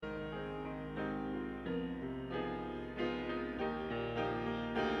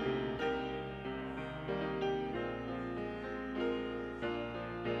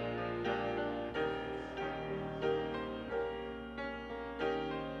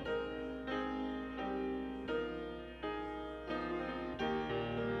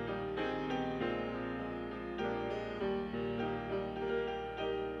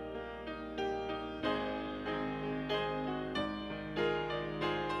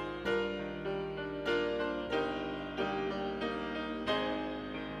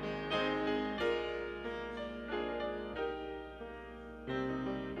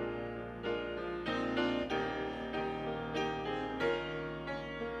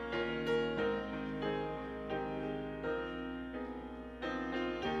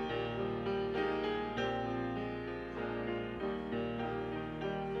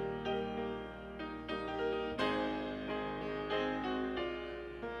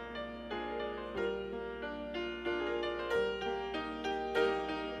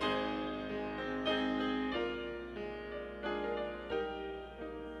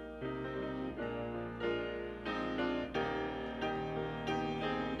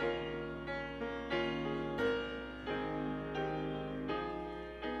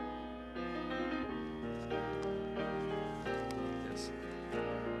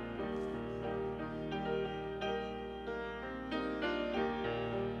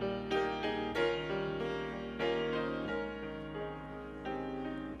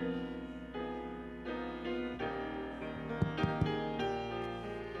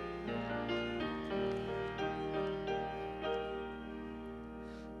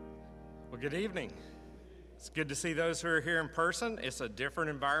Well, good evening. It's good to see those who are here in person. It's a different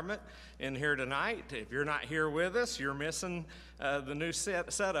environment in here tonight. If you're not here with us, you're missing the new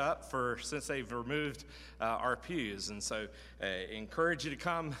setup since they've removed our pews. And so encourage you to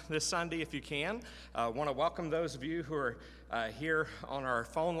come this Sunday if you can. Want to welcome those of you who are here on our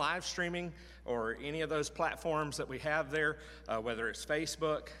phone live streaming or any of those platforms that we have there, whether it's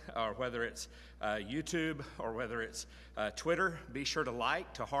Facebook or whether it's YouTube or whether it's Twitter. Be sure to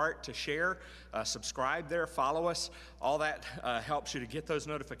like, to heart, to share, subscribe there, follow us. All that helps you to get those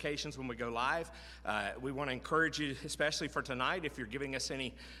notifications when we go live. We want to encourage you, especially for tonight, if you're giving us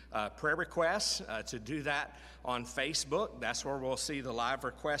any prayer requests, to do that on Facebook. That's where we'll see the live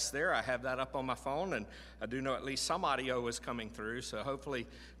requests there. I have that up on my phone, and I do know at least some audio is coming through, so hopefully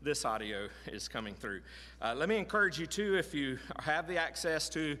this audio is coming through. Let me encourage you, too, if you have the access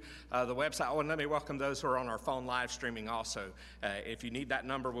to the website. Oh, and let me welcome those who are on our phone live streaming also. If you need that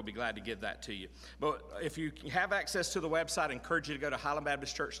number, we'll be glad to give that to you. But if you have access to the website, I encourage you to go to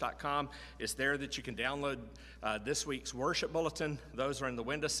highlandbaptistchurch.com. It's there that you can download this week's worship bulletin. Those are in the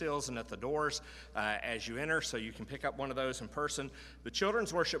windowsills and at the doors as you enter, so you can pick up one of those in person. The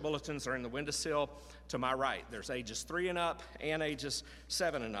children's worship bulletins are in the windowsill to my right. There's ages 3 and up and ages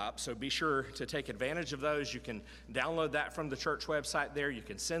 7 and up, so be sure to take advantage of those. You can download that from the church website there. You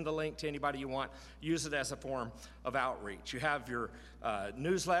can send the link to anybody you want. Use it as a form of outreach. You have your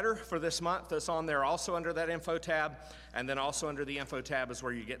newsletter for this month that's on there also under that info tab, and then also under the info tab is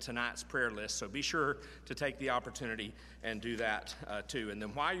where you get tonight's prayer list, so be sure to take the opportunity and do that too. And then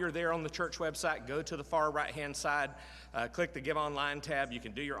while you're there on the church website, go to the far right hand side, click the Give Online tab. You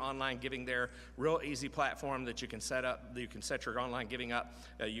can do your online giving there. Real easy platform that you can set up. You can set your online giving up.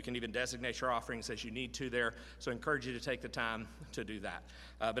 You can even designate your offerings as you need to there, so I encourage you to take the time to do that.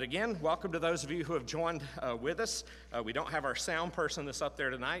 But again, welcome to those of you who have joined with us. We don't have our sound person that's up there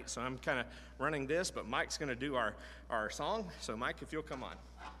tonight, so I'm kind of running this, but Mike's going to do our song. So Mike, if you'll come on.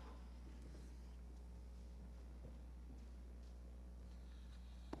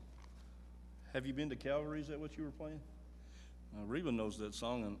 Have you been to Calvary? Is that what you were playing? Reba knows that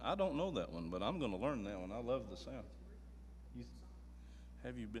song, and I don't know that one, but I'm going to learn that one. I love the sound.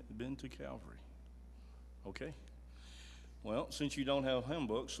 Have you been to Calvary? Okay. Well, since you don't have hymn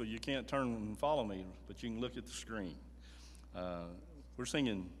books, so you can't turn and follow me, but you can look at the screen. We're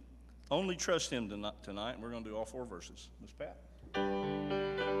singing Only Trust Him tonight, and we're going to do all 4 verses. Miss Pat?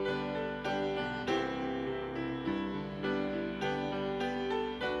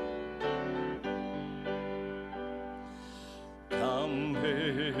 Come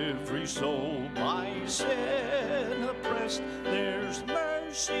every soul by sin oppressed, there's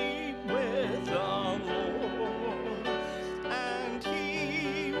mercy with the Lord, and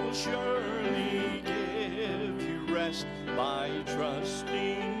He will surely give you rest by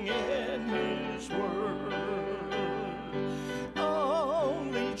trusting in His word.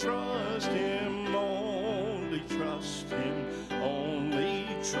 Only trust Him, only trust Him, only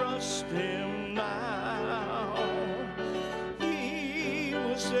trust Him now. He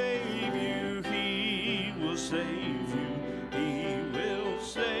will save you, He will save you, He will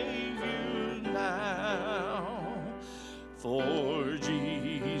save you now. For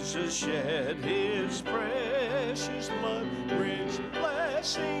Jesus shed His precious blood, rich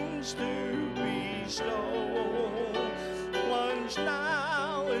blessings to bestow. Plunge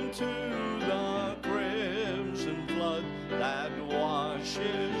now into the crimson flood that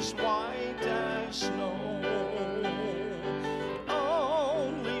washes white as snow.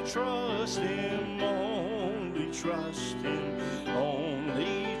 Only trust Him, only trust Him,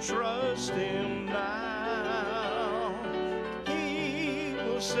 only trust Him now. He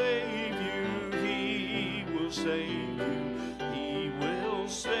will save you, He will save you, He will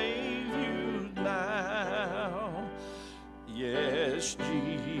save you now. Yes,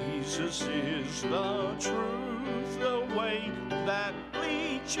 Jesus is the truth, the way that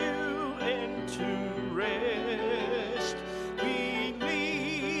leads you into rest.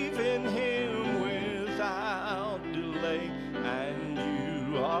 Believe in Him without delay, and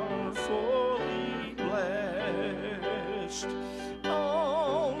you are fully blessed.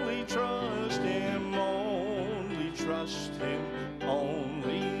 Only trust Him, only trust Him,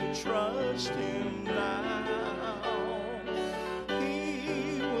 only trust Him now.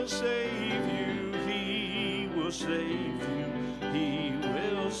 He will save you, He will save you, He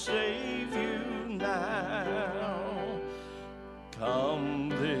will save you now. Come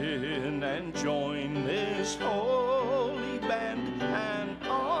then and join this holy band, and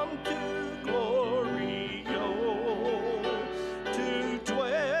on to glory go, to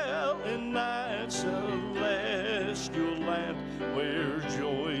dwell in that celestial land where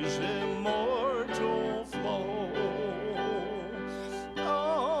joys immortal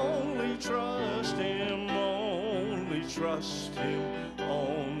trust Him,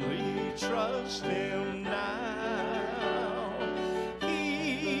 only trust Him now.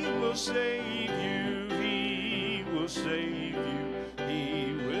 He will save you, He will save you,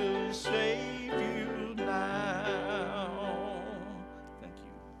 He will save you now. Thank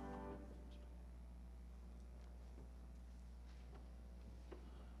you.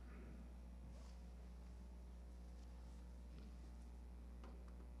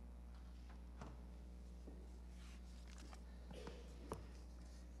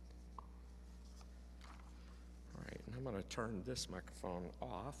 All right, and I'm going to turn this microphone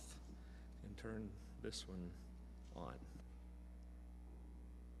off and turn this one on.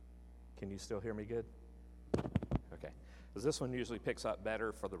 Can you still hear me good? Okay, because this one usually picks up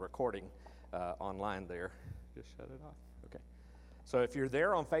better for the recording online there. Just shut it off. Okay. So if you're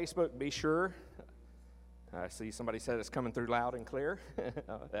there on Facebook, be sure. I see somebody said it's coming through loud and clear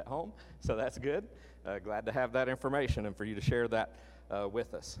at home, so that's good. Glad to have that information and for you to share that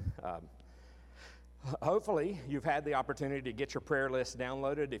with us. Hopefully, you've had the opportunity to get your prayer list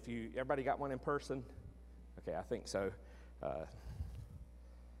downloaded. Everybody got one in person? Okay, I think so.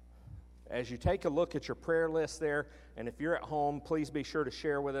 As you take a look at your prayer list there, and if you're at home, please be sure to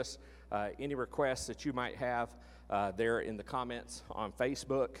share with us any requests that you might have there in the comments on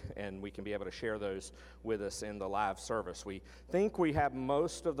Facebook, and we can be able to share those with us in the live service. We think we have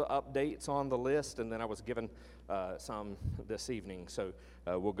most of the updates on the list, and then I was given some this evening, so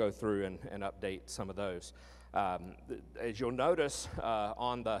we'll go through and update some of those. As you'll notice,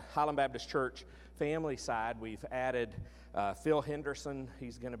 on the Highland Baptist Church family side, we've added Phil Henderson.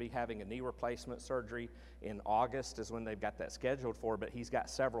 He's going to be having a knee replacement surgery in August is when they've got that scheduled for, but he's got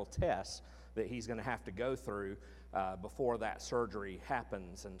several tests that he's going to have to go through before that surgery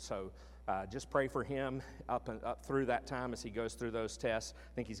happens. And so just pray for him up through that time as he goes through those tests.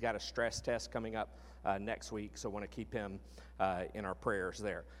 I think he's got a stress test coming up next week, so want to keep him in our prayers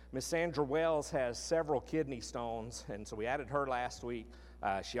there. Miss Sandra Wells has several kidney stones, and so we added her last week.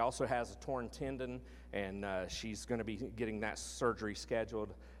 She also has a torn tendon, and she's going to be getting that surgery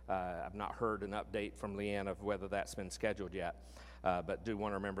scheduled. I've not heard an update from Leanne of whether that's been scheduled yet, but do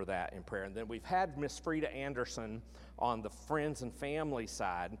want to remember that in prayer. And then we've had Miss Frida Anderson on the friends and family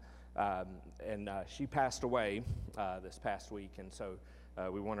side, and she passed away this past week, and so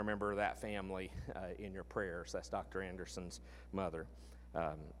we want to remember that family in your prayers. That's Dr. Anderson's mother.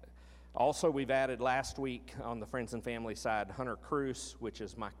 Also, we've added last week on the friends and family side, Hunter Cruz, which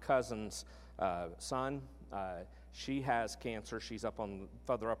is my cousin's son. She has cancer. She's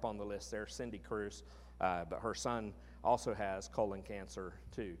further up on the list there, Cindy Cruz. But her son also has colon cancer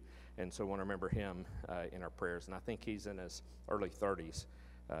too. And so want to remember him in our prayers. And I think he's in his early 30s,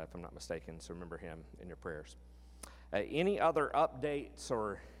 if I'm not mistaken. So remember him in your prayers. Any other updates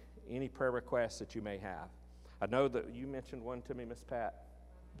or any prayer requests that you may have? I know that you mentioned one to me, Miss Pat.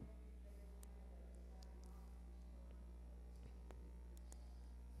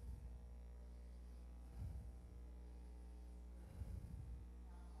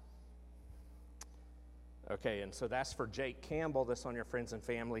 Okay, and so that's for Jake Campbell. That's on your friends and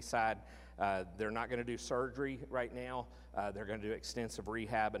family side. They're not going to do surgery right now. They're going to do extensive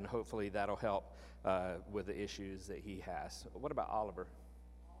rehab, and hopefully that'll help with the issues that he has. What about Oliver?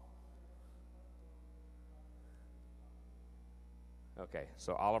 Okay,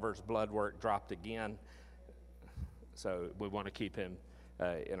 so Oliver's blood work dropped again, so we want to keep him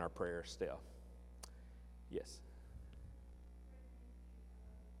in our prayers still. Yes.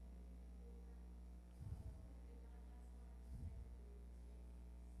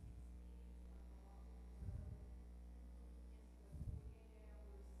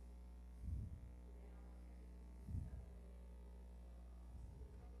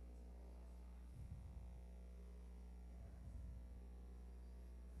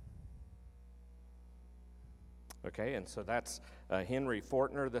 Okay, and so that's Henry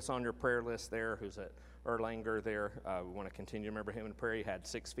Fortner that's on your prayer list there, who's at Erlanger there. We want to continue to remember him in prayer. He had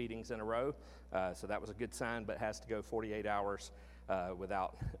 6 feedings in a row, so that was a good sign, but has to go 48 hours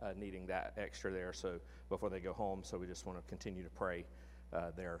without needing that extra there so before they go home. So we just want to continue to pray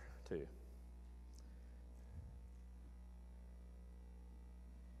there too.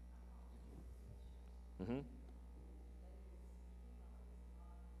 Mm-hmm.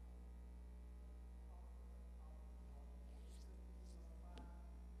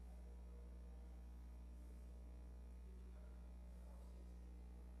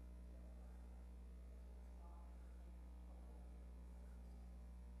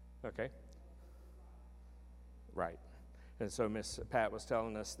 Okay. Right. And so Miss Pat was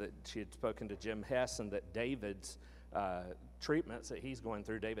telling us that she had spoken to Jim Hess and that David's treatments that he's going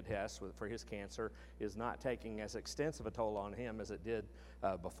through, David Hess, for his cancer, is not taking as extensive a toll on him as it did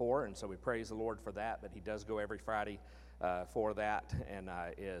before, and so we praise the Lord for that. But he does go every Friday for that, and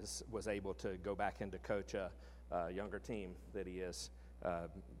was able to go back into coach a younger team that he is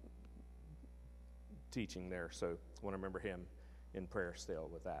teaching there. So I want to remember him in prayer still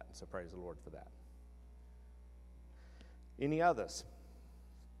with that, and so praise the Lord for that. Any others?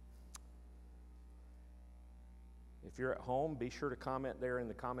 If you're at home, be sure to comment there in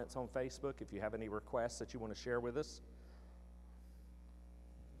the comments on Facebook if you have any requests that you want to share with us.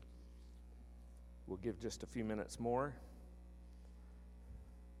 We'll give just a few minutes more.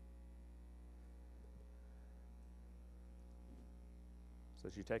 So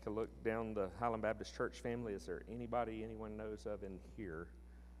as you take a look down the Highland Baptist Church family, is there anybody anyone knows of in here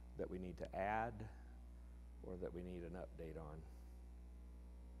that we need to add or that we need an update on?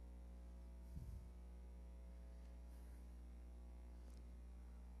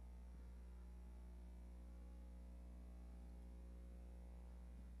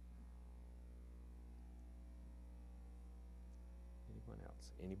 Anyone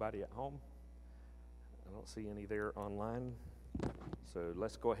else? Anybody at home? I don't see any there online. So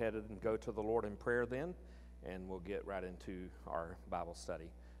let's go ahead and go to the Lord in prayer then, and we'll get right into our Bible study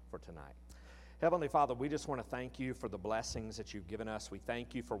for tonight. Heavenly Father, we just want to thank you for the blessings that you've given us. We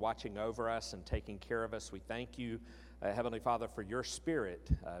thank you for watching over us and taking care of us. We thank you, Heavenly Father, for your Spirit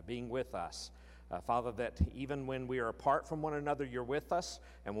being with us. Father, that even when we are apart from one another, you're with us,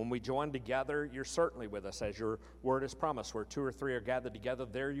 and when we join together, you're certainly with us, as your word has promised. Where 2 or 3 are gathered together,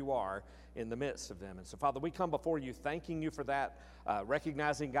 there you are in the midst of them. And so, Father, we come before you thanking you for that,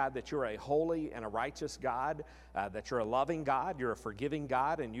 recognizing, God, that you're a holy and a righteous God, that you're a loving God, you're a forgiving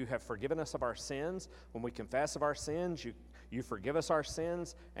God, and you have forgiven us of our sins. When we confess of our sins, you forgive us our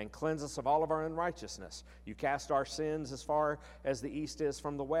sins and cleanse us of all of our unrighteousness. You cast our sins as far as the east is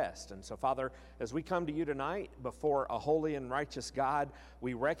from the west. And so, Father, as we come to you tonight before a holy and righteous God,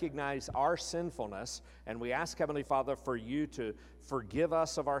 we recognize our sinfulness, and we ask, Heavenly Father, for you to forgive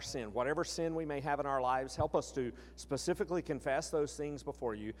us of our sin. Whatever sin we may have in our lives, help us to specifically confess those things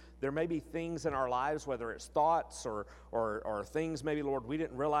before you. There may be things in our lives, whether it's thoughts or things maybe, Lord, we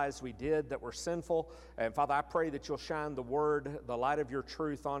didn't realize we did that were sinful. And Father, I pray that you'll shine the word, the light of your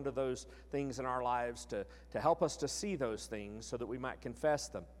truth onto those things in our lives to help us to see those things so that we might confess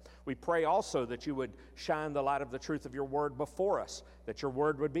them. We pray also that you would shine the light of the truth of your word before us, that your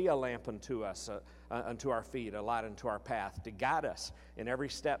word would be a lamp unto us, unto our feet, a light unto our path, to guide us in every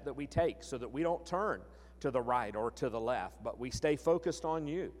step that we take so that we don't turn to the right or to the left, but we stay focused on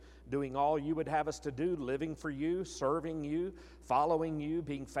you, doing all you would have us to do, living for you, serving you, following you,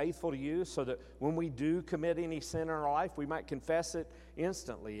 being faithful to you, so that when we do commit any sin in our life, we might confess it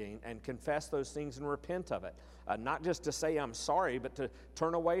instantly and confess those things and repent of it. Not just to say I'm sorry, but to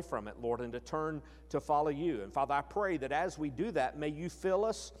turn away from it, Lord, and to turn to follow you. And Father, I pray that as we do that, may you fill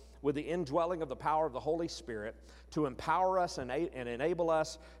us with the indwelling of the power of the Holy Spirit to empower us and enable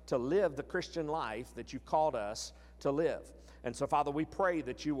us to live the Christian life that you've called us to live. And so, Father, we pray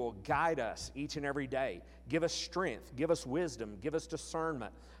that you will guide us each and every day. Give us strength, give us wisdom, give us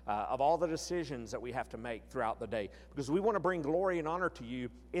discernment of all the decisions that we have to make throughout the day. Because we want to bring glory and honor to you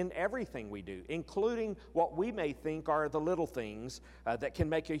in everything we do, including what we may think are the little things that can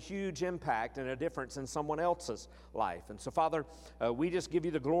make a huge impact and a difference in someone else's life. And so, Father, we just give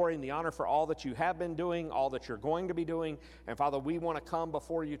you the glory and the honor for all that you have been doing, all that you're going to be doing. And, Father, we want to come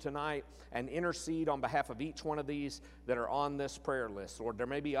before you tonight and intercede on behalf of each one of these that are on this prayer list. Lord, there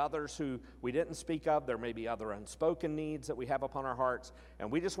may be others who we didn't speak of. There may be other unspoken needs that we have upon our hearts.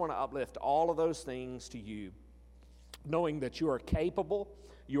 And we just want to uplift all of those things to you, knowing that you are capable,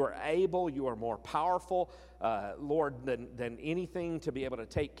 you are able, you are more powerful, Lord, than anything to be able to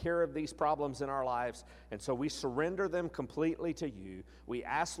take care of these problems in our lives. And so we surrender them completely to you. We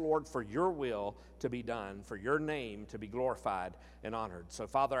ask, Lord, for your will to be done, for your name to be glorified and honored. So,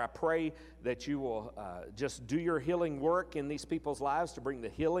 Father, I pray that you will just do your healing work in these people's lives to bring the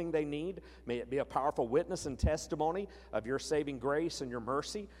healing they need. May it be a powerful witness and testimony of your saving grace and your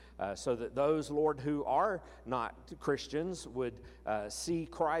mercy, so that those, Lord, who are not Christians would see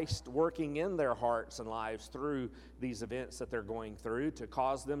Christ working in their hearts and lives through these events that they're going through to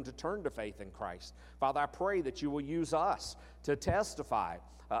cause them to turn to faith in Christ. Father, I pray that you will use us to testify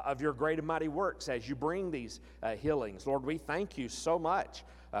of your great and mighty works as you bring these healings. Lord, we thank you so much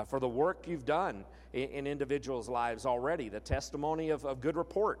for the work you've done in individuals' lives already, the testimony of good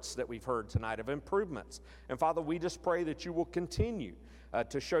reports that we've heard tonight, of improvements. And Father, we just pray that you will continue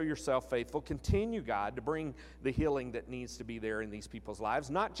to show yourself faithful. Continue, God, to bring the healing that needs to be there in these people's lives,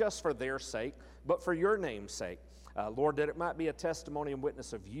 not just for their sake, but for your name's sake. Lord, that it might be a testimony and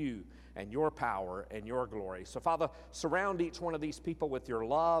witness of you and your power and your glory. So, Father, surround each one of these people with your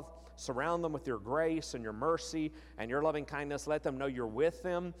love. Surround them with your grace and your mercy and your loving kindness. Let them know you're with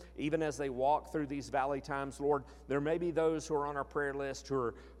them, even as they walk through these valley times. Lord, there may be those who are on our prayer list who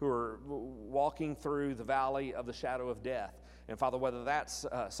are walking through the valley of the shadow of death. And Father, whether that's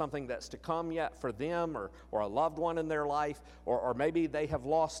something that's to come yet for them or a loved one in their life, or maybe they have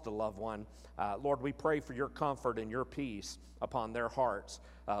lost a loved one, Lord, we pray for your comfort and your peace upon their hearts,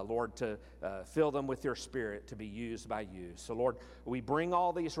 Lord, to fill them with your Spirit to be used by you. So, Lord, we bring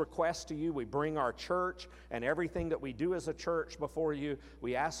all these requests to you. We bring our church and everything that we do as a church before you.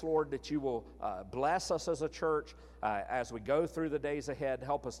 We ask, Lord, that you will bless us as a church as we go through the days ahead.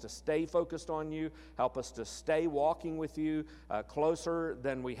 Help us to stay focused on you. Help us to stay walking with you closer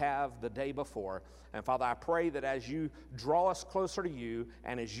than we have the day before. And Father, I pray that as you draw us closer to you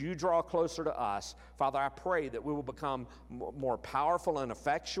and as you draw closer to us, Father, I pray that we will become more powerful and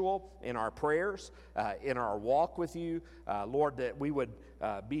effectual in our prayers, in our walk with you. Lord, that we would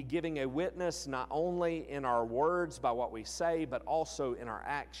be giving a witness not only in our words by what we say, but also in our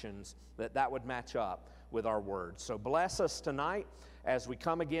actions, that would match up with our words. So bless us tonight as we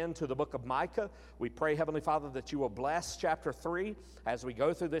come again to the book of Micah. We pray, Heavenly Father, that you will bless chapter 3. As we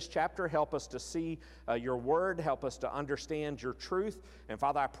go through this chapter, help us to see your word, help us to understand your truth. And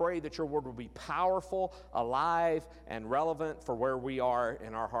Father, I pray that your word will be powerful, alive, and relevant for where we are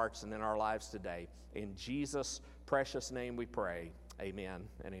in our hearts and in our lives today. In Jesus' precious name we pray. Amen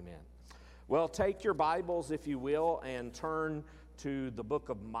and amen. Well, take your Bibles, if you will, and turn to the book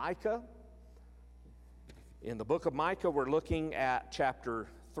of Micah. In the book of Micah, we're looking at chapter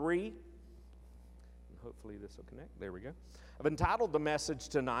 3. Hopefully this will connect. There we go. I've entitled the message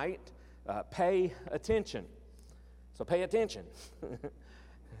tonight, Pay Attention. So pay attention.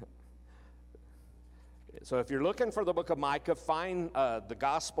 So if you're looking for the book of Micah, find the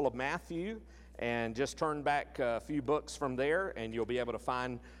Gospel of Matthew and just turn back a few books from there, and you'll be able to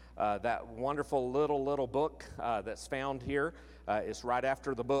find that wonderful little book that's found here. It's right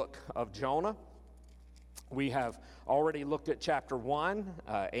after the book of Jonah. We have already looked at chapter 1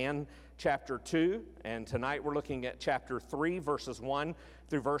 and chapter 2, and tonight we're looking at chapter 3, verses 1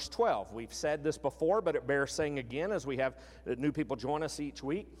 through verse 12. We've said this before, but it bears saying again as we have new people join us each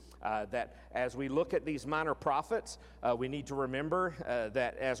week, that as we look at these minor prophets, we need to remember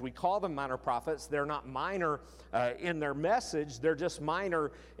that as we call them minor prophets, they're not minor in their message, they're just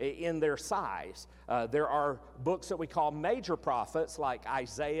minor in their size. There are books that we call major prophets like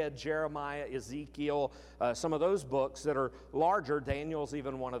Isaiah, Jeremiah, Ezekiel, some of those books that are larger. Daniel's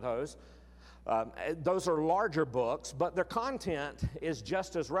even one of those. Those are larger books, but their content is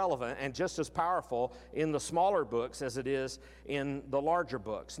just as relevant and just as powerful in the smaller books as it is in the larger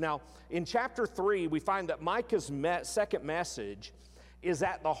books. Now, in chapter 3, we find that Micah's second message is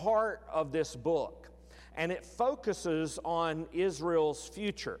at the heart of this book, and it focuses on Israel's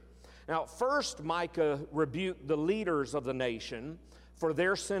future. Now, first, Micah rebuked the leaders of the nation for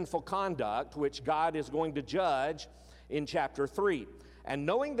their sinful conduct, which God is going to judge in chapter 3. And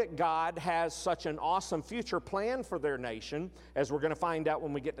knowing that God has such an awesome future plan for their nation, as we're going to find out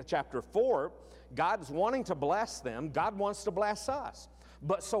when we get to chapter 4, God's wanting to bless them. God wants to bless us.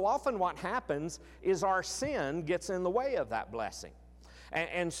 But so often what happens is our sin gets in the way of that blessing.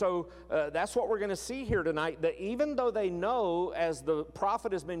 And so that's what we're going to see here tonight, that even though they know, as the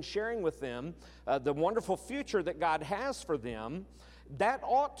prophet has been sharing with them, the wonderful future that God has for them, that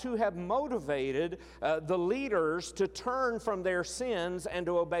ought to have motivated the leaders to turn from their sins and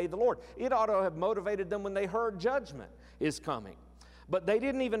to obey the Lord. It ought to have motivated them when they heard judgment is coming. But they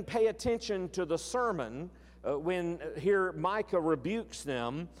didn't even pay attention to the sermon when here Micah rebukes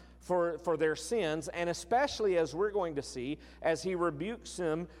them for their sins, and especially, as we're going to see, as he rebukes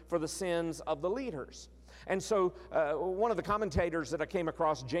them for the sins of the leaders. And so one of the commentators that I came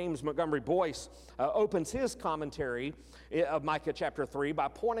across, James Montgomery Boyce, opens his commentary of Micah chapter 3 by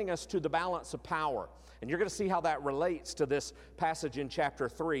pointing us to the balance of power. And you're going to see how that relates to this passage in chapter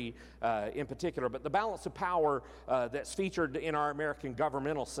 3 in particular. But the balance of power that's featured in our American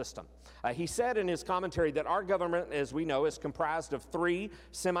governmental system. He said in his commentary that our government, as we know, is comprised of 3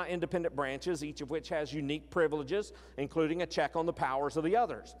 semi-independent branches, each of which has unique privileges, including a check on the powers of the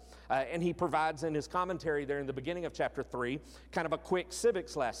others. And he provides in his commentary there in the beginning of chapter 3 kind of a quick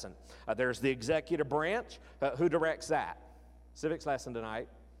civics lesson. There's the executive branch. Who directs that? Civics lesson tonight.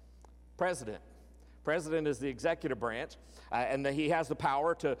 President. President is the executive branch, and he has the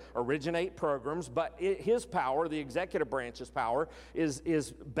power to originate programs, but his power, the executive branch's power,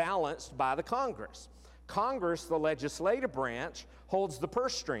 is balanced by the Congress. Congress, the legislative branch, holds the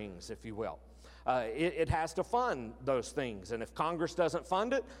purse strings, if you will. It has to fund those things. And if Congress doesn't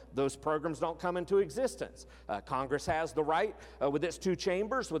fund it, those programs don't come into existence. Congress has the right, with its two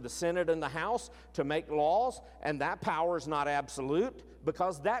chambers, with the Senate and the House, to make laws, and that power is not absolute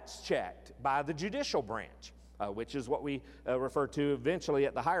because that's checked by the judicial branch, which is what we refer to eventually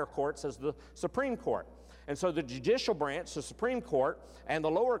at the higher courts as the Supreme Court. And so the judicial branch, the Supreme Court, and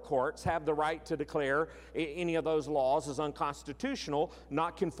the lower courts have the right to declare any of those laws as unconstitutional,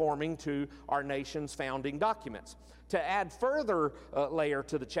 not conforming to our nation's founding documents. To add further layer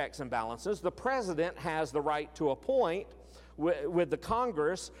to the checks and balances, the president has the right to appoint with the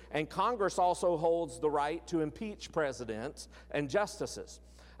Congress, and Congress also holds the right to impeach presidents and justices.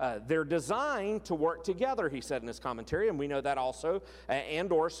 They're designed to work together, he said in his commentary, and we know that also,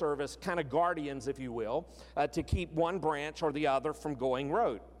 and or serve as kind of guardians, if you will, to keep one branch or the other from going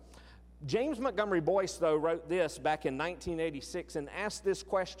rogue. James Montgomery Boyce, though, wrote this back in 1986 and asked this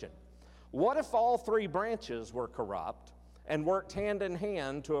question: what if all three branches were corrupt and worked hand in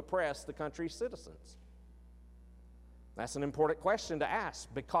hand to oppress the country's citizens? That's an important question to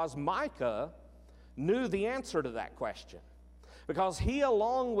ask, because Micah knew the answer to that question. Because he,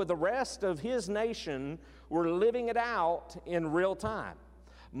 along with the rest of his nation, were living it out in real time.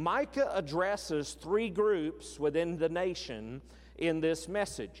 Micah addresses three groups within the nation in this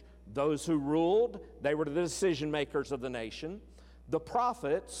message. Those who ruled, they were the decision makers of the nation. The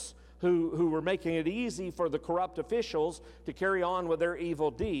prophets, who were making it easy for the corrupt officials to carry on with their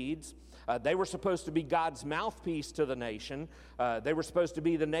evil deeds. They were supposed to be God's mouthpiece to the nation. They were supposed to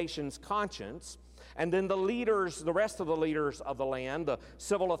be the nation's conscience. And then the leaders, the rest of the leaders of the land, the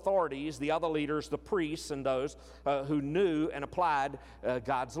civil authorities, the other leaders, the priests, and those who knew and applied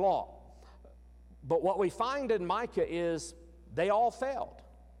God's law. But what we find in Micah is they all failed.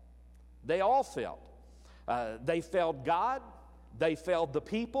 They all failed. They failed God. They failed the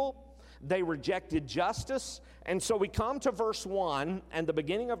people. They rejected justice. And so we come to verse 1 and the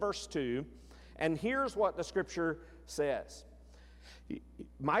beginning of verse 2, and here's what the scripture says.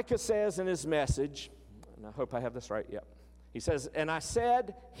 Micah says in his message, and I hope I have this right, yep. He says, "And I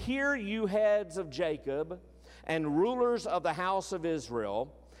said, hear you heads of Jacob and rulers of the house of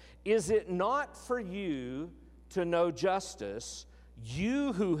Israel, is it not for you to know justice,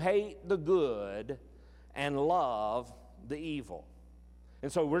 you who hate the good and love the evil?"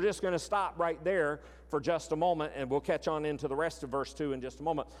 And so we're just going to stop right there for just a moment, and we'll catch on into the rest of verse 2 in just a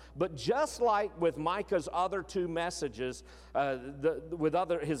moment. But just like with Micah's other two messages,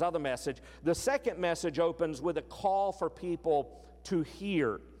 his other message, the second message opens with a call for people to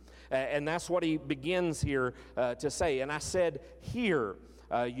hear. And that's what he begins here to say. "And I said, hear,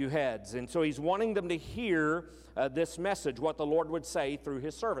 you heads." And so he's wanting them to hear this message, what the Lord would say through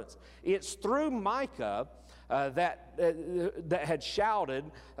his servants. It's through Micah that had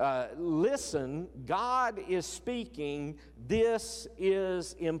shouted, "Listen, God is speaking. This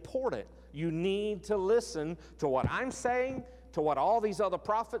is important. You need to listen to what I'm saying, to what all these other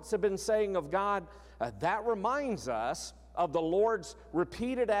prophets have been saying of God." That reminds us of the Lord's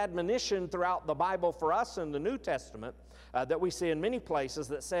repeated admonition throughout the Bible for us in the New Testament that we see in many places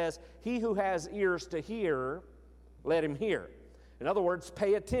that says, "He who has ears to hear, let him hear." In other words,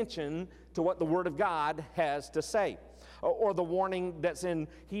 pay attention to what the Word of God has to say. Or the warning that's in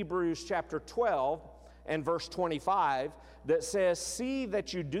Hebrews chapter 12 and verse 25 that says, "See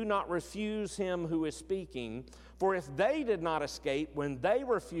that you do not refuse him who is speaking, for if they did not escape when they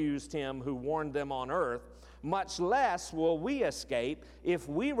refused him who warned them on earth, much less will we escape if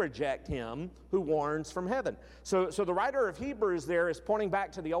we reject him who warns from heaven." So the writer of Hebrews there is pointing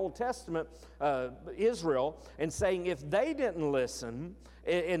back to the Old Testament Israel and saying if they didn't listen,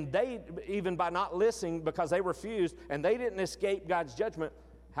 and they, even by not listening because they refused and they didn't escape God's judgment,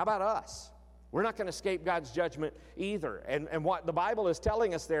 how about us? We're not going to escape God's judgment either. And what the Bible is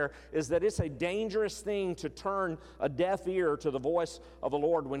telling us there is that it's a dangerous thing to turn a deaf ear to the voice of the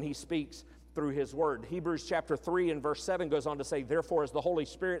Lord when he speaks through his word. Hebrews chapter 3 and verse 7 goes on to say, "Therefore, as the Holy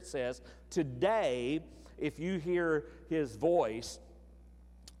Spirit says, today, if you hear his voice,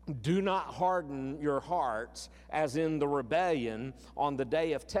 do not harden your hearts as in the rebellion on the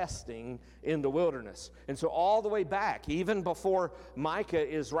day of testing in the wilderness." And so all the way back, even before Micah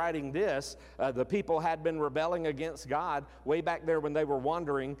is writing this, the people had been rebelling against God way back there when they were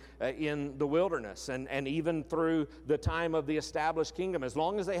wandering in the wilderness. And even through the time of the established kingdom, as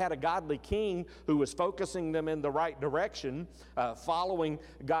long as they had a godly king who was focusing them in the right direction, following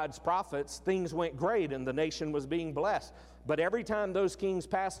God's prophets, things went great and the nation was being blessed. But every time those kings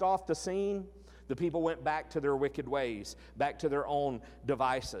passed off the scene, The people went back to their wicked ways, back to their own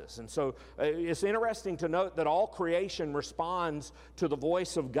devices. And so it's interesting to note that all creation responds to the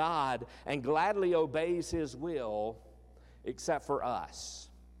voice of God and gladly obeys His will, except for us,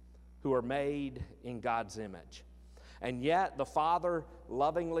 who are made in God's image. And yet the Father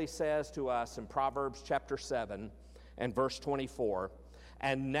lovingly says to us in Proverbs chapter 7 and verse 24,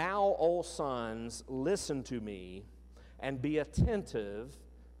 "And now, O sons, listen to me, and be attentive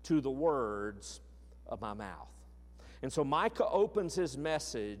to the words of my mouth." And so Micah opens his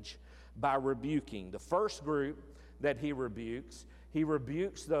message by rebuking. The first group that he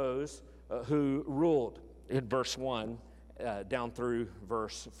rebukes those who ruled in verse 1 down through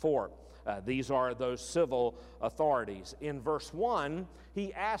verse 4. These are those civil authorities. In verse 1,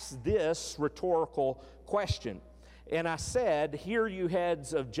 he asks this rhetorical question. "And I said, hear you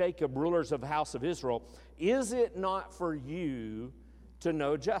heads of Jacob, rulers of the house of Israel, is it not for you to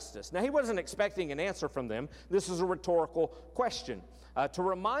know justice?" Now, he wasn't expecting an answer from them. This is a rhetorical question. To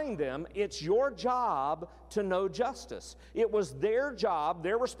remind them, it's your job to know justice. It was their job,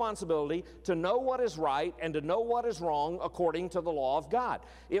 their responsibility, to know what is right and to know what is wrong according to the law of God.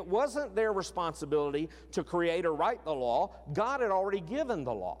 It wasn't their responsibility to create or write the law. God had already given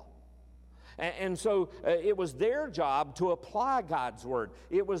the law. And so it was their job to apply God's word.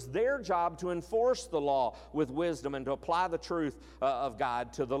 It was their job to enforce the law with wisdom and to apply the truth of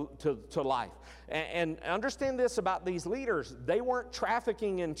God to life. And understand this about these leaders. They weren't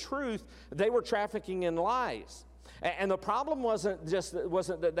trafficking in truth. They were trafficking in lies. And the problem wasn't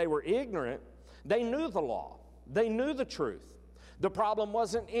that they were ignorant. They knew the law. They knew the truth. The problem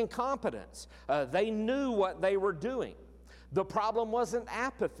wasn't incompetence. They knew what they were doing. The problem wasn't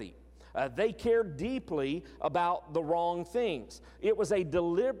apathy. They cared deeply about the wrong things. It was a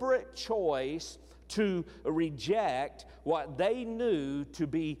deliberate choice to reject what they knew to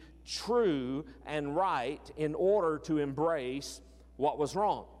be true and right in order to embrace what was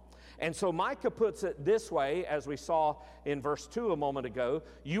wrong. And so Micah puts it this way, as we saw in verse 2 a moment ago: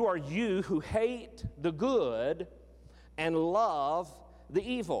 "You are you who hate the good and love the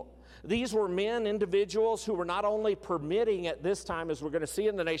evil." These were men, individuals who were not only permitting at this time, as we're going to see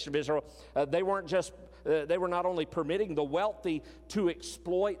in the nation of Israel, they were not only permitting the wealthy to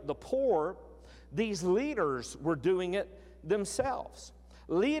exploit the poor, these leaders were doing it themselves.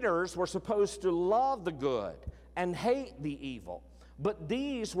 Leaders were supposed to love the good and hate the evil, but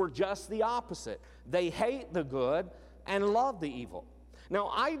these were just the opposite. They hate the good and love the evil. Now,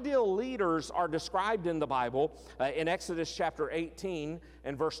 ideal leaders are described in the Bible. In Exodus chapter 18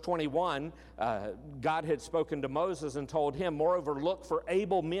 and verse 21, God had spoken to Moses and told him, "Moreover, look for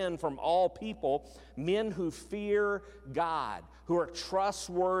able men from all people, men who fear God, who are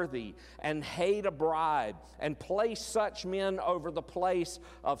trustworthy and hate a bribe, and place such men over the place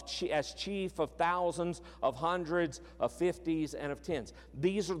of as chief of thousands, of hundreds, of fifties, and of tens."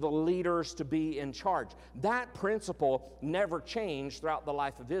 These are the leaders to be in charge. That principle never changed throughout the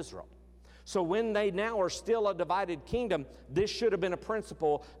life of Israel. So when they now are still a divided kingdom, this should have been a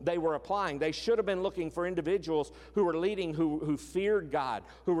principle they were applying. They should have been looking for individuals who were leading, who feared God,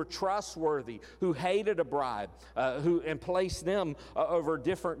 who were trustworthy, who hated a bribe, and placed them over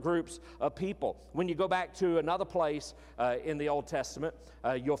different groups of people. When you go back to another place in the Old Testament,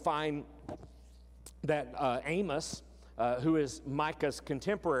 you'll find that Amos, who is Micah's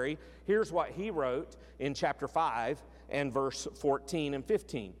contemporary, here's what he wrote in chapter 5 and verse 14 and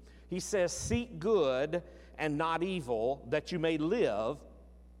 15. He says, "Seek good and not evil, that you may live,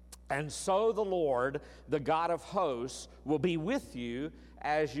 and so the Lord, the God of hosts, will be with you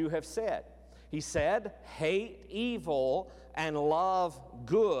as you have said." He said, "Hate evil and love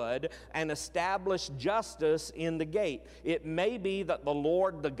good, and establish justice in the gate. It may be that the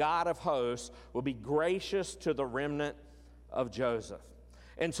Lord, the God of hosts, will be gracious to the remnant of Joseph."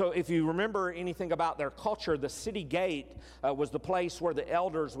 And so if you remember anything about their culture, the city gate was the place where the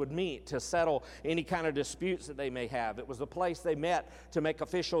elders would meet to settle any kind of disputes that they may have. It was the place they met to make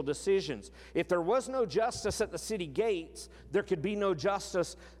official decisions. If there was no justice at the city gates, there could be no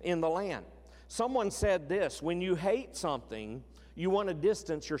justice in the land. Someone said this: when you hate something, you want to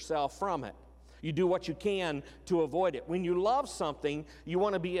distance yourself from it. You do what you can to avoid it. When you love something, you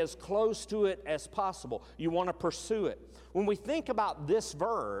want to be as close to it as possible. You want to pursue it. When we think about this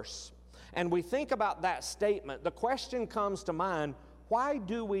verse and we think about that statement, the question comes to mind: why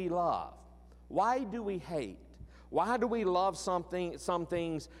do we love? Why do we hate? Why do we love some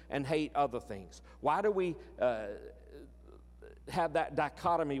things and hate other things? Why do we have that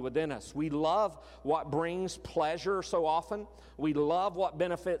dichotomy within us. We love what brings pleasure so often. We love what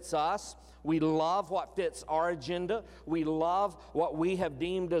benefits us. We love what fits our agenda. We love what we have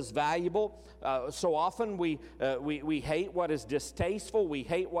deemed as valuable. So often we hate what is distasteful. We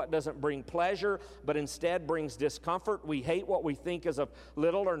hate what doesn't bring pleasure, but instead brings discomfort. We hate what we think is of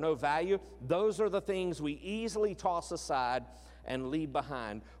little or no value. Those are the things we easily toss aside and leave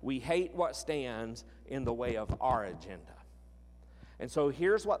behind. We hate what stands in the way of our agenda. And so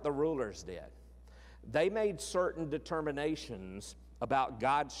here's what the rulers did. They made certain determinations about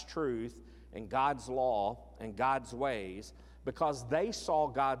God's truth and God's law and God's ways because they saw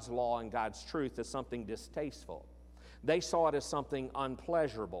God's law and God's truth as something distasteful. They saw it as something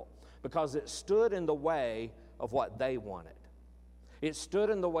unpleasurable because it stood in the way of what they wanted. It stood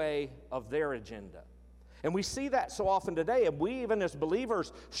in the way of their agenda. And we see that so often today, and we even as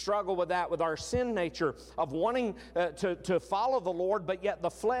believers struggle with that with our sin nature of wanting to follow the Lord, but yet the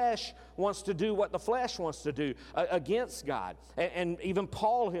flesh wants to do what the flesh wants to do against God. And even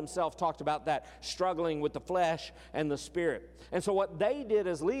Paul himself talked about that, struggling with the flesh and the spirit. And so what they did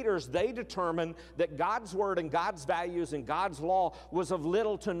as leaders, they determined that God's word and God's values and God's law was of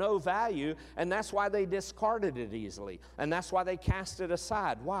little to no value, and that's why they discarded it easily. And that's why they cast it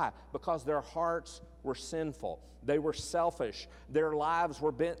aside. Why? Because their hearts were sinful. They were selfish. Their lives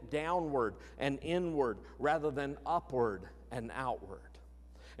were bent downward and inward rather than upward and outward.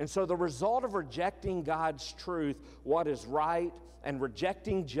 And so the result of rejecting God's truth, what is right, and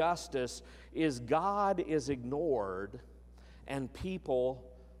rejecting justice is God is ignored and people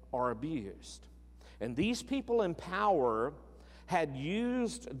are abused. And these people in power had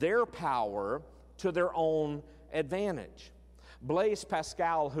used their power to their own advantage. Blaise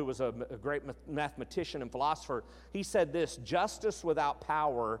Pascal, who was a great mathematician and philosopher, he said this: justice without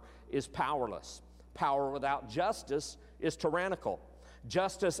power is powerless. Power without justice is tyrannical.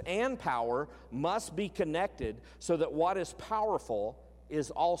 Justice and power must be connected so that what is powerful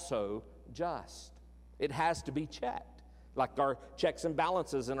is also just. It has to be checked, like our checks and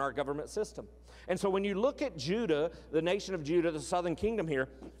balances in our government system. And so when you look at Judah, the nation of Judah, the southern kingdom here,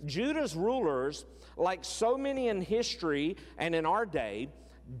 Judah's rulers, like so many in history and in our day,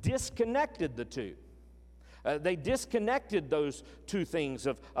 disconnected the two. They disconnected those two things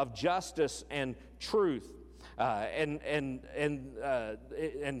of justice and truth and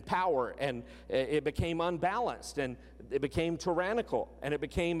power, and it became unbalanced, and it became tyrannical, and it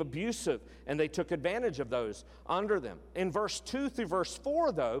became abusive, and they took advantage of those under them. In verse 2 through verse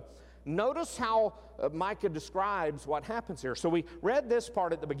 4, though, notice how Micah describes what happens here. So we read this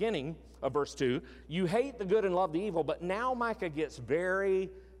part at the beginning of verse 2. You hate the good and love the evil, but now Micah gets very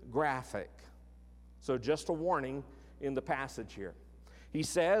graphic. So just a warning in the passage here. He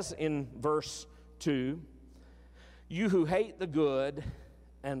says in verse 2, you who hate the good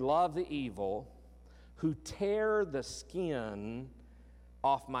and love the evil, who tear the skin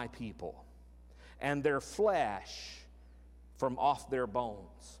off my people and their flesh from off their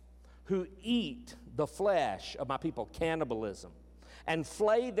bones, who eat the flesh of my people, cannibalism, and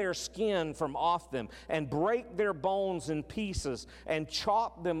flay their skin from off them, and break their bones in pieces, and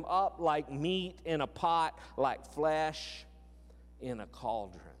chop them up like meat in a pot, like flesh in a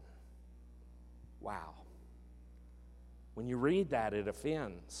cauldron. Wow. When you read that, it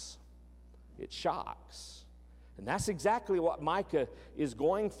offends. It shocks. And that's exactly what Micah is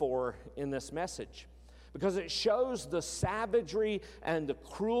going for in this message, because it shows the savagery and the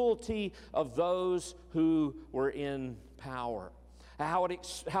cruelty of those who were in power, how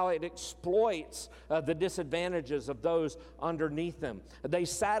it exploits the disadvantages of those underneath them. They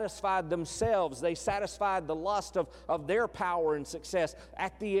satisfied themselves. They satisfied the lust of their power and success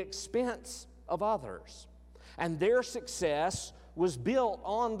at the expense of others. And their success was built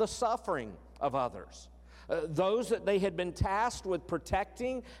on the suffering of others. Those that they had been tasked with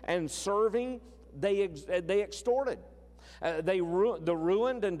protecting and serving, they extorted. They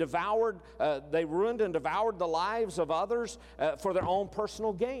ruined and devoured the lives of others for their own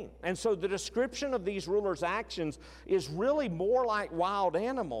personal gain. And so the description of these rulers' actions is really more like wild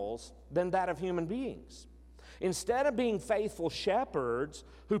animals than that of human beings. Instead of being faithful shepherds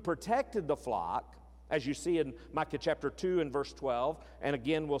who protected the flock, as you see in Micah chapter 2 and verse 12, and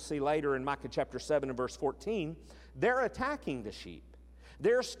again we'll see later in Micah chapter 7 and verse 14, they're attacking the sheep.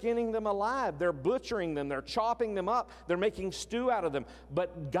 They're skinning them alive. They're butchering them. They're chopping them up. They're making stew out of them.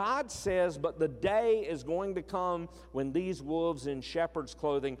 But God says, but the day is going to come when these wolves in shepherd's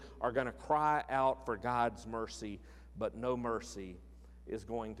clothing are going to cry out for God's mercy, but no mercy is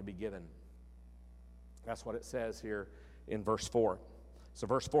going to be given. That's what it says here in verse 4. So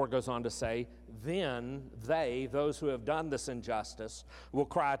verse 4 goes on to say, then they, those who have done this injustice, will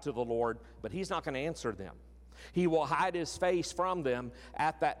cry to the Lord, but he's not going to answer them. He will hide his face from them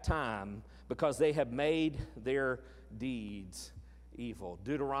at that time because they have made their deeds evil.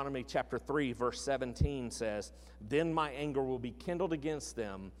 Deuteronomy chapter 3 verse 17 says, then my anger will be kindled against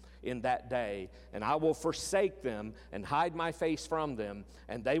them in that day, and I will forsake them and hide my face from them,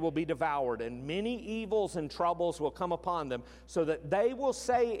 and they will be devoured, and many evils and troubles will come upon them, so that they will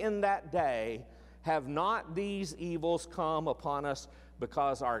say in that day, have not these evils come upon us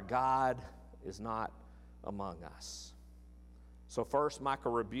because our God is not among us? So first, Micah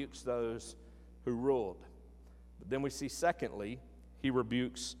rebukes those who ruled. But then we see, secondly, he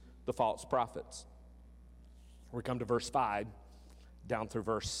rebukes the false prophets. We come to verse 5, down through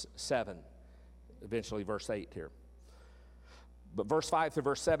verse 7, eventually verse 8 here. But verse 5 through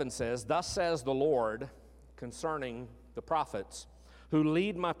verse 7 says, thus says the Lord concerning the prophets who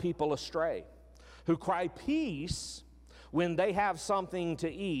lead my people astray, who cry peace when they have something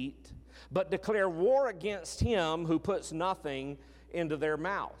to eat, but declare war against him who puts nothing into their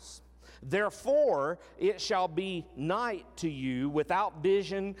mouths. Therefore it shall be night to you without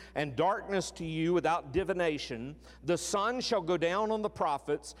vision, and darkness to you without divination. The sun shall go down on the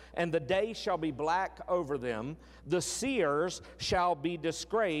prophets, and the day shall be black over them. The seers shall be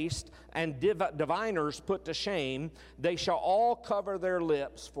disgraced, and diviners put to shame. They shall all cover their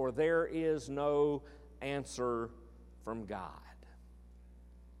lips, for there is no answer from God.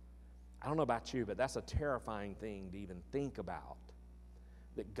 I don't know about you, but that's a terrifying thing to even think about,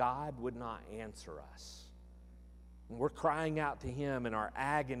 that God would not answer us. When we're crying out to him in our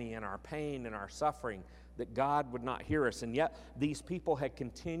agony and our pain and our suffering, that God would not hear us. And yet these people had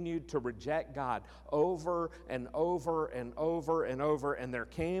continued to reject God over and over and over and over. And there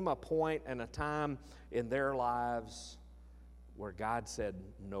came a point and a time in their lives where God said,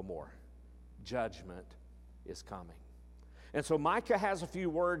 no more. Judgment is coming. And so Micah has a few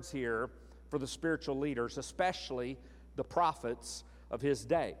words here for the spiritual leaders, especially the prophets of his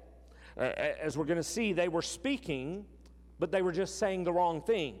day. As we're going to see, they were speaking, but they were just saying the wrong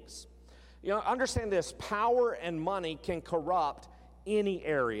things. You know, understand this, power and money can corrupt any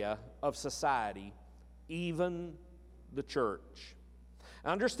area of society, even the church.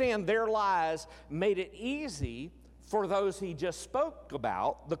 Understand their lies made it easy for those he just spoke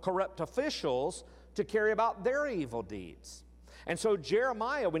about, the corrupt officials, to carry about their evil deeds. And so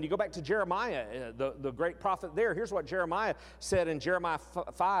Jeremiah, when you go back to Jeremiah, the great prophet there, here's what Jeremiah said in Jeremiah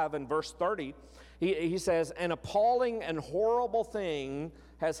 5 and verse 30. He says, an appalling and horrible thing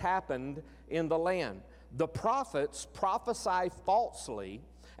has happened in the land. The prophets prophesy falsely,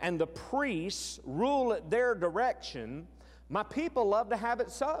 and the priests rule at their direction. My people love to have it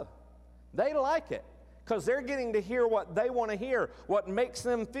so. They like it because they're getting to hear what they want to hear, what makes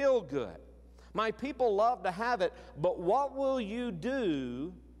them feel good. My people love to have it, but what will you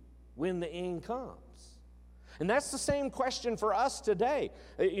do when the end comes? And that's the same question for us today.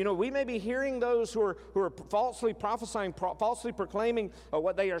 You know, we may be hearing those who are falsely prophesying, falsely proclaiming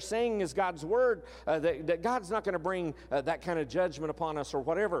what they are saying is God's word, that God's not going to bring that kind of judgment upon us or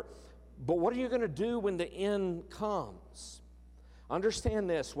whatever. But what are you going to do when the end comes? Understand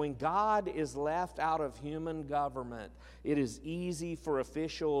this, when God is left out of human government, it is easy for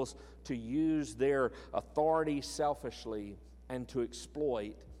officials to use their authority selfishly and to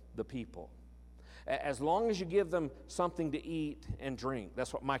exploit the people. As long as you give them something to eat and drink.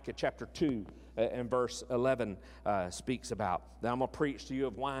 That's what Micah chapter 2 and verse 11 speaks about. That I'm going to preach to you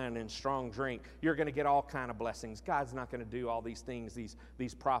of wine and strong drink. You're going to get all kind of blessings. God's not going to do all these things.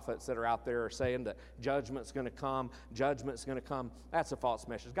 These prophets that are out there are saying that judgment's going to come. Judgment's going to come. That's a false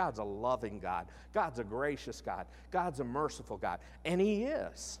message. God's a loving God. God's a gracious God. God's a merciful God. And he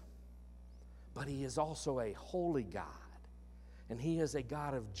is. But he is also a holy God. And he is a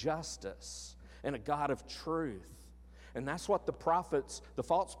God of justice and a God of truth. And that's what the prophets, the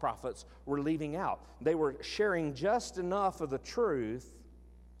false prophets, were leaving out. They were sharing just enough of the truth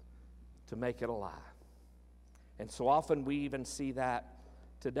to make it a lie. And so often we even see that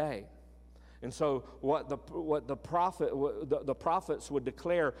today. And so what the prophets would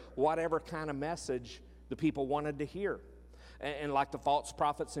declare whatever kind of message the people wanted to hear. And like the false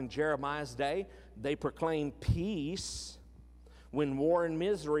prophets in Jeremiah's day, they proclaimed peace when war and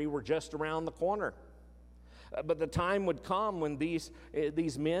misery were just around the corner. But the time would come when these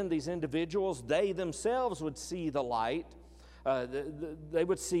men, these individuals, they themselves would see the light. They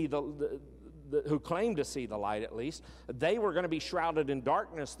would see who claimed to see the light at least. They were going to be shrouded in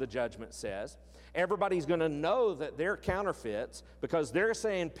darkness, the judgment says. Everybody's going to know that they're counterfeits because they're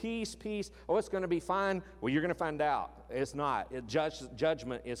saying peace, peace. Oh, it's going to be fine. Well, you're going to find out. It's not.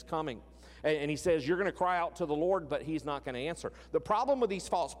 Judgment is coming. And he says, you're going to cry out to the Lord, but he's not going to answer. The problem with these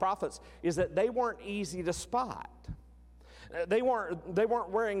false prophets is that they weren't easy to spot. They weren't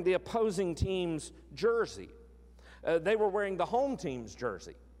wearing the opposing team's jersey. They were wearing the home team's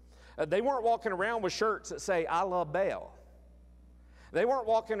jersey. They weren't walking around with shirts that say, I love Baal. They weren't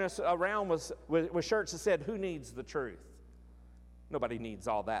walking around with shirts that said, who needs the truth? Nobody needs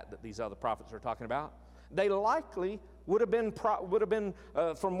all that these other prophets are talking about. They likely would have been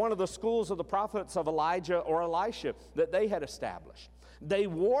from one of the schools of the prophets of Elijah or Elisha that they had established. They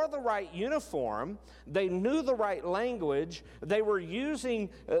wore the right uniform. They knew the right language. They were using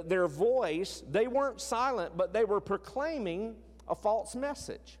their voice. They weren't silent, but they were proclaiming a false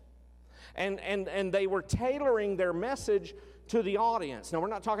message. And they were tailoring their message to the audience. Now, we're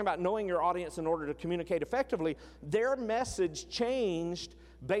not talking about knowing your audience in order to communicate effectively. Their message changed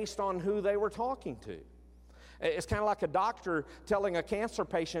based on who they were talking to. It's kind of like a doctor telling a cancer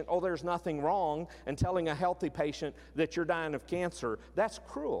patient, oh, there's nothing wrong, and telling a healthy patient that you're dying of cancer. That's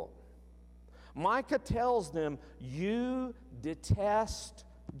cruel. Micah tells them, you detest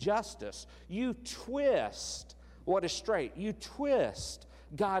justice. You twist what is straight. You twist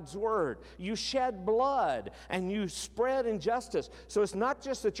God's word. You shed blood and you spread injustice. So it's not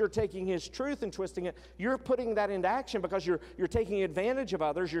just that you're taking his truth and twisting it, you're putting that into action because you're taking advantage of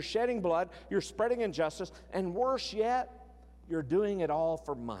others, you're shedding blood, you're spreading injustice, and worse yet, you're doing it all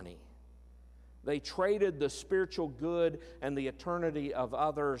for money. They traded the spiritual good and the eternity of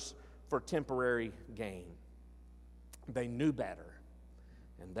others for temporary gain. They knew better,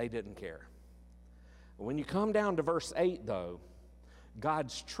 and they didn't care. When you come down to verse 8, though,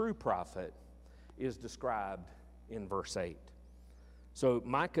 God's true prophet is described in verse 8. So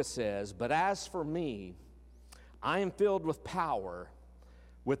Micah says, but as for me, I am filled with power,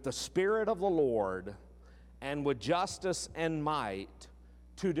 with the Spirit of the Lord, and with justice and might,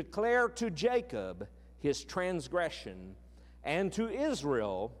 to declare to Jacob his transgression, and to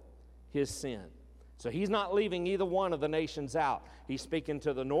Israel his sin. So he's not leaving either one of the nations out. He's speaking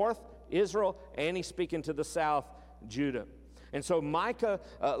to the north, Israel, and he's speaking to the south, Judah. And so Micah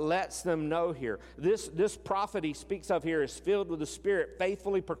lets them know here. This prophet he speaks of here is filled with the Spirit,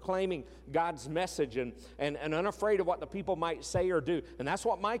 faithfully proclaiming God's message and unafraid of what the people might say or do. And that's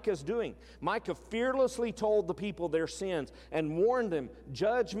what Micah is doing. Micah fearlessly told the people their sins and warned them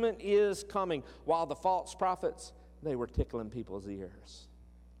judgment is coming, while the false prophets, they were tickling people's ears,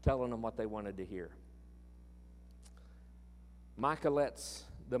 telling them what they wanted to hear. Micah lets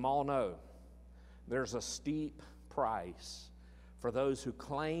them all know there's a steep price for those who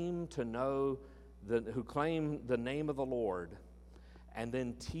claim to know, who claim the name of the Lord, and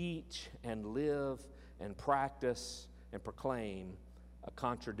then teach and live and practice and proclaim a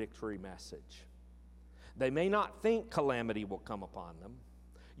contradictory message. They may not think calamity will come upon them.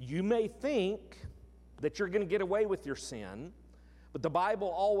 You may think that you're going to get away with your sin, but the Bible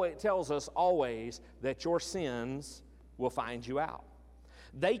always tells us always that your sins will find you out.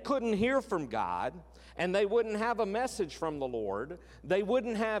 They couldn't hear from God, and they wouldn't have a message from the Lord. They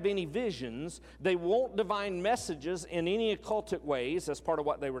wouldn't have any visions. They won't divine messages in any occultic ways. That's part of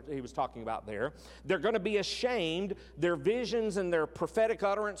what he was talking about there. They're going to be ashamed. Their visions and their prophetic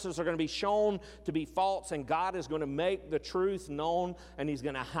utterances are going to be shown to be false, and God is going to make the truth known, and he's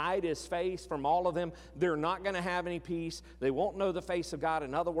going to hide his face from all of them. They're not going to have any peace. They won't know the face of God.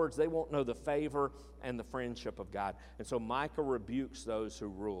 In other words, they won't know the favor and the friendship of God. And so Micah rebukes those who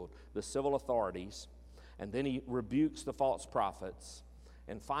ruled, the civil authorities, and then he rebukes the false prophets,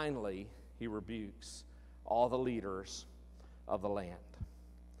 and finally he rebukes all the leaders of the land.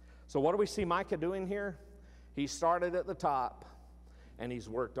 So what do we see Micah doing here? He started at the top, and he's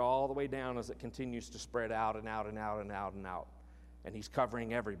worked all the way down as it continues to spread out and out and out and out and out. And he's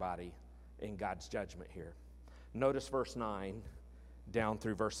covering everybody in God's judgment here. Notice verse 9 down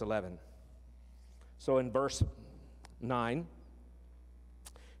through verse 11. So in verse 9,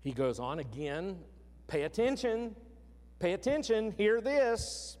 he goes on again. Pay attention, hear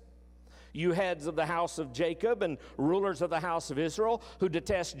this. You heads of the house of Jacob and rulers of the house of Israel, who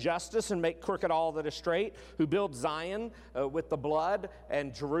detest justice and make crooked all that is straight, who build Zion with the blood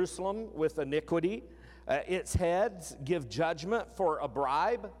and Jerusalem with iniquity. Its heads give judgment for a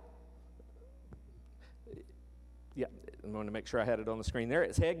bribe. Yeah, I want to make sure I had it on the screen there.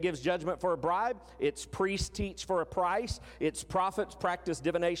 Its head gives judgment for a bribe. Its priests teach for a price. Its prophets practice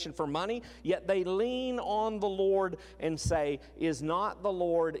divination for money. Yet they lean on the Lord and say, is not the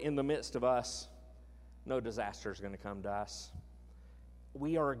Lord in the midst of us? No disaster is going to come to us.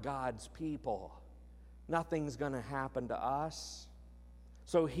 We are God's people. nothing's going to happen to us.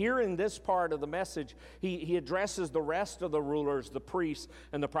 So here in this part of the message, he addresses the rest of the rulers, the priests,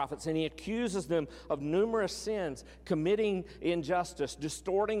 and the prophets, and he accuses them of numerous sins, committing injustice,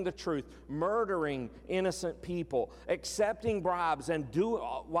 distorting the truth, murdering innocent people, accepting bribes, and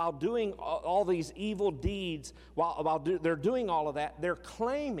while doing all these evil deeds, they're doing all of that, they're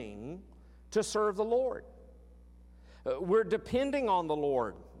claiming to serve the Lord. We're depending on the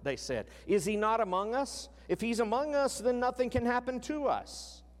Lord, they said. Is he not among us? If he's among us, then nothing can happen to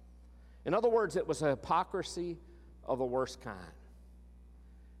us. In other words, it was a hypocrisy of the worst kind.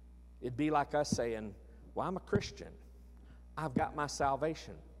 It'd be like us saying, well, I'm a Christian. I've got my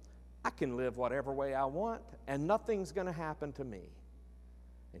salvation. I can live whatever way I want, and nothing's going to happen to me.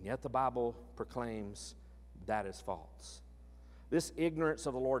 And yet the Bible proclaims that is false. This ignorance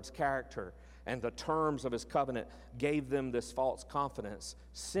of the Lord's character and the terms of his covenant gave them this false confidence.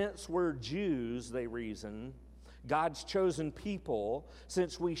 Since we're Jews, they reason, God's chosen people,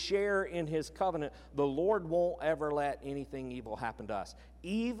 since we share in his covenant, the Lord won't ever let anything evil happen to us.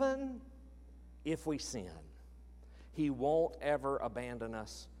 Even if we sin, he won't ever abandon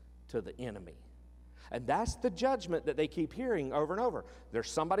us to the enemy. And that's the judgment that they keep hearing over and over. There's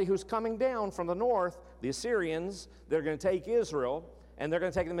somebody who's coming down from the north, the Assyrians. They're going to take Israel, and they're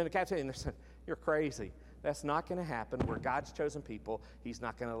going to take them into captivity. And they're saying, you're crazy. That's not going to happen. We're God's chosen people. He's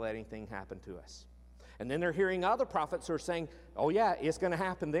not going to let anything happen to us. And then they're hearing other prophets who are saying, oh yeah, it's going to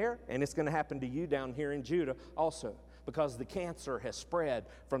happen there, and it's going to happen to you down here in Judah also, because the cancer has spread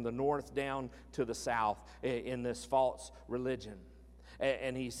from the north down to the south in this false religion.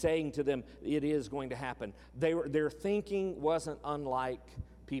 And he's saying to them, it is going to happen. Their thinking wasn't unlike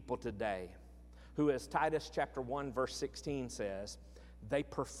people today, who, as Titus chapter 1, verse 16 says, they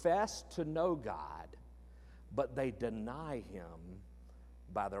profess to know God, but they deny him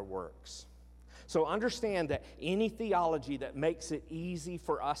by their works. So understand that any theology that makes it easy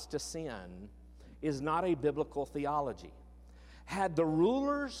for us to sin is not a biblical theology. Had the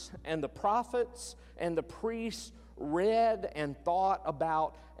rulers and the prophets and the priests read and thought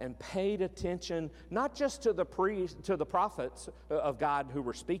about and paid attention, not just to the prophets of God who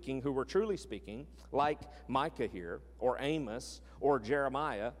were truly speaking, like Micah here, or Amos, or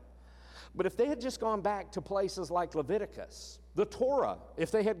Jeremiah, but if they had just gone back to places like Leviticus, the Torah, if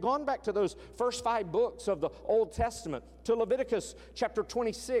they had gone back to those first 5 books of the Old Testament, to Leviticus chapter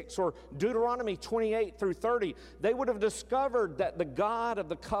 26 or Deuteronomy 28 through 30, they would have discovered that the God of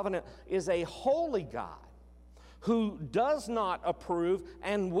the covenant is a holy God who does not approve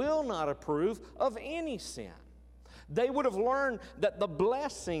and will not approve of any sin. They would have learned that the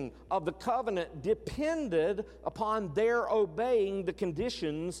blessing of the covenant depended upon their obeying the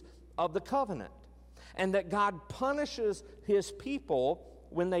conditions of the covenant, and that God punishes his people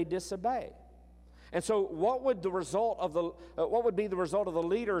when they disobey. And so what would be the result of the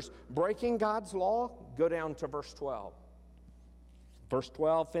leaders breaking God's law? Go down to verse 12. Verse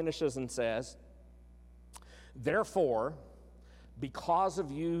 12 finishes and says, therefore, because of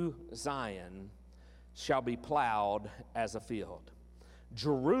you, Zion shall be plowed as a field.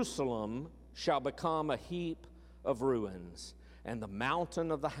 Jerusalem shall become a heap of ruins, and the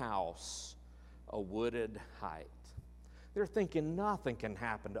mountain of the house a wooded height. They're thinking nothing can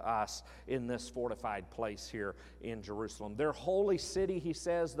happen to us in this fortified place here in Jerusalem. Their holy city, he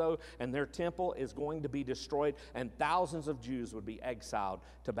says, though, and their temple is going to be destroyed, and thousands of Jews would be exiled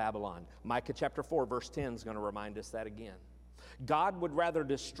to Babylon. Micah chapter 4, verse 10 is going to remind us that again. God would rather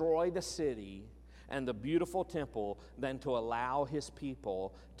destroy the city and the beautiful temple than to allow his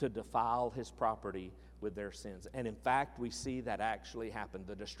people to defile his property with their sins. And in fact, we see that actually happened.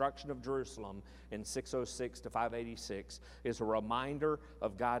 The destruction of Jerusalem in 606 to 586 is a reminder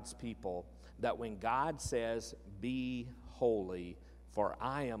of God's people that when God says, be holy, for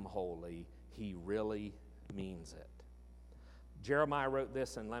I am holy, he really means it. Jeremiah wrote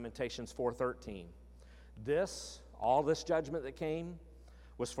this in Lamentations 4:13. All this judgment that came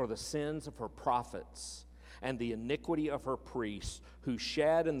was for the sins of her prophets and the iniquity of her priests, who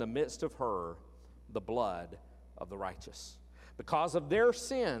shed in the midst of her the blood of the righteous. Because of their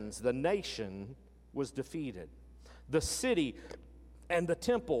sins, the nation was defeated. The city and the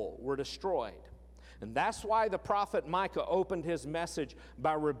temple were destroyed. And that's why the prophet Micah opened his message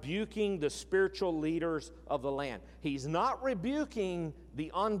by rebuking the spiritual leaders of the land. He's not rebuking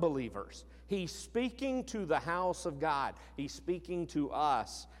the unbelievers. He's speaking to the house of God. He's speaking to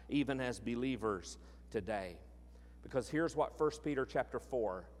us, even as believers today. Because here's what 1 Peter chapter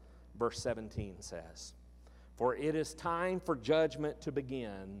 4, verse 17 says. For it is time for judgment to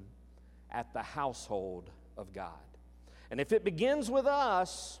begin at the household of God. And if it begins with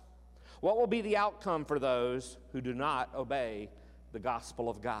us, What will be the outcome for those who do not obey the gospel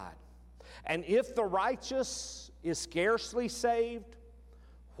of God? And if the righteous is scarcely saved,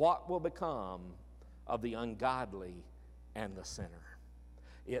 what will become of the ungodly and the sinner?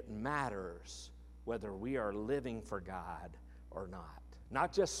 It matters whether we are living for God or not.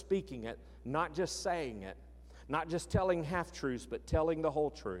 Not just speaking it, not just saying it, not just telling half-truths, but telling the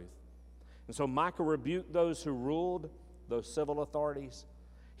whole truth. And so Micah rebuked those who ruled, those civil authorities.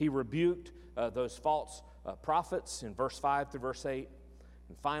 He rebuked those false prophets in verse 5 to verse 8.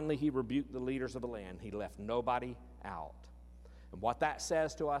 And finally, he rebuked the leaders of the land. He left nobody out. And what that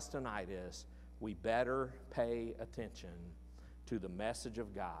says to us tonight is we better pay attention to the message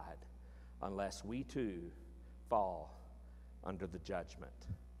of God unless we too fall under the judgment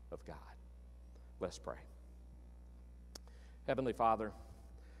of God. Let's pray. Heavenly Father,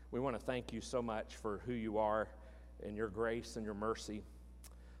 we want to thank you so much for who you are and your grace and your mercy.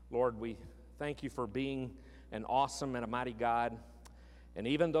 Lord, we thank you for being an awesome and a mighty God. And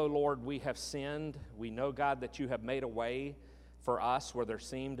even though, Lord, we have sinned, we know, God, that you have made a way for us where there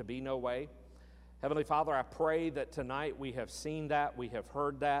seemed to be no way. Heavenly Father, I pray that tonight we have seen that, we have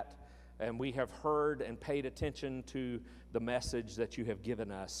heard that, and we have heard and paid attention to the message that you have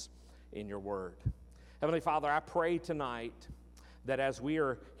given us in your word. Heavenly Father, I pray tonight that as we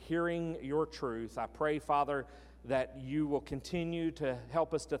are hearing your truth, I pray, Father, that you will continue to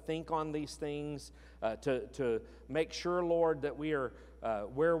help us to think on these things, to make sure, Lord, that we are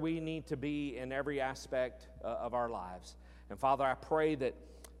where we need to be in every aspect of our lives. And Father, I pray that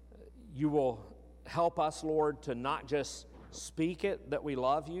you will help us, Lord, to not just speak it that we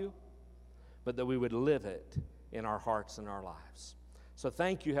love you, but that we would live it in our hearts and our lives. So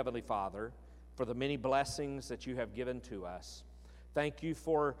thank you, Heavenly Father, for the many blessings that you have given to us. Thank you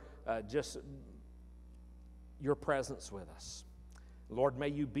for just your presence with us. Lord, may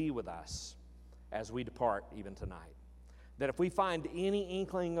you be with us as we depart even tonight. That if we find any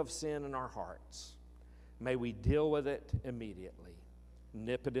inkling of sin in our hearts, may we deal with it immediately,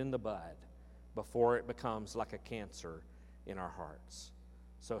 nip it in the bud before it becomes like a cancer in our hearts.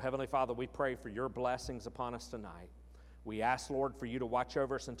 So, Heavenly Father, we pray for your blessings upon us tonight. We ask, Lord, for you to watch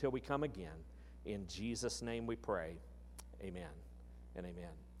over us until we come again. In Jesus' name we pray. Amen and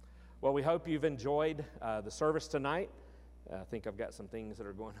amen. Well, we hope you've enjoyed the service tonight. I think I've got some things that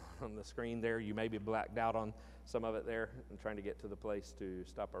are going on the screen there. You may be blacked out on some of it there. I'm trying to get to the place to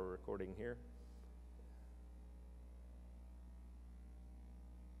stop our recording here.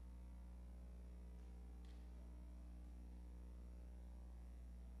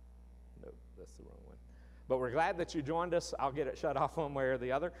 Nope, that's the wrong one. But we're glad that you joined us. I'll get it shut off one way or the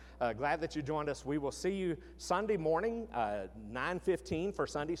other. Glad that you joined us. We will see you Sunday morning, 9:15 for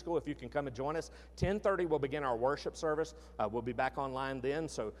Sunday school. If you can come and join us. 10:30 we'll begin our worship service. We'll be back online then,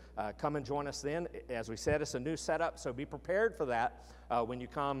 so come and join us then. As we said, it's a new setup, so be prepared for that when you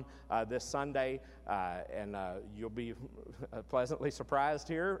come this Sunday, and you'll be pleasantly surprised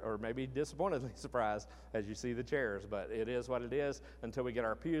here, or maybe disappointedly surprised as you see the chairs. But it is what it is until we get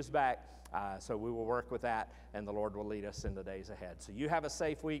our pews back. So we will work with that, and the Lord will lead us in the days ahead. So you have a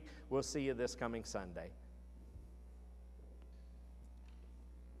safe week. We'll see you this coming Sunday.